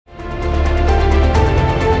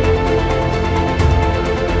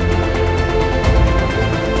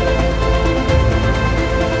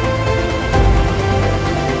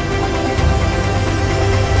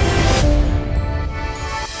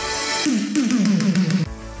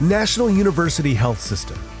National University Health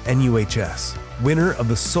System, NUHS, winner of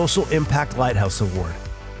the Social Impact Lighthouse Award,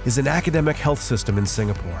 is an academic health system in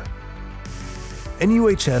Singapore.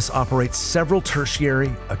 NUHS operates several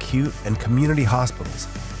tertiary, acute, and community hospitals,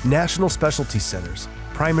 national specialty centers,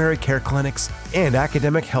 primary care clinics, and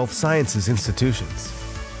academic health sciences institutions.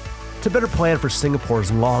 To better plan for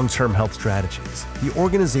Singapore's long-term health strategies, the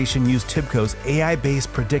organization used TIBCO's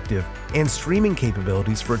AI-based predictive and streaming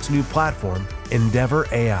capabilities for its new platform,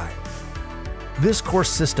 ENDEAVOUR AI. This core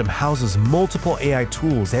system houses multiple AI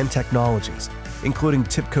tools and technologies, including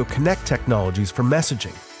TIBCO Connect technologies for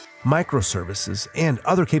messaging, microservices, and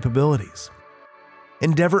other capabilities.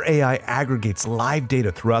 ENDEAVOUR AI aggregates live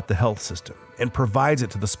data throughout the health system and provides it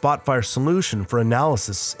to the Spotfire solution for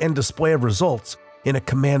analysis and display of results in a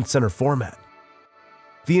command center format.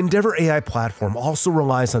 The ENDEAVOUR AI platform also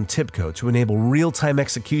relies on TIBCO to enable real-time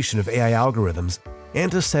execution of AI algorithms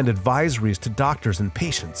and to send advisories to doctors and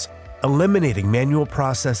patients, eliminating manual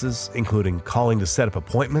processes, including calling to set up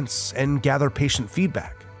appointments and gather patient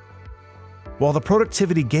feedback. While the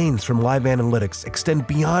productivity gains from live analytics extend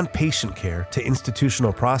beyond patient care to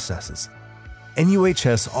institutional processes,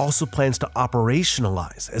 NUHS also plans to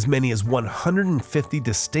operationalize as many as 150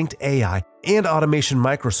 distinct AI and automation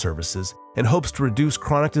microservices and hopes to reduce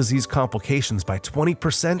chronic disease complications by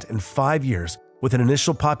 20% in 5 years with an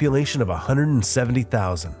initial population of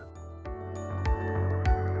 170,000.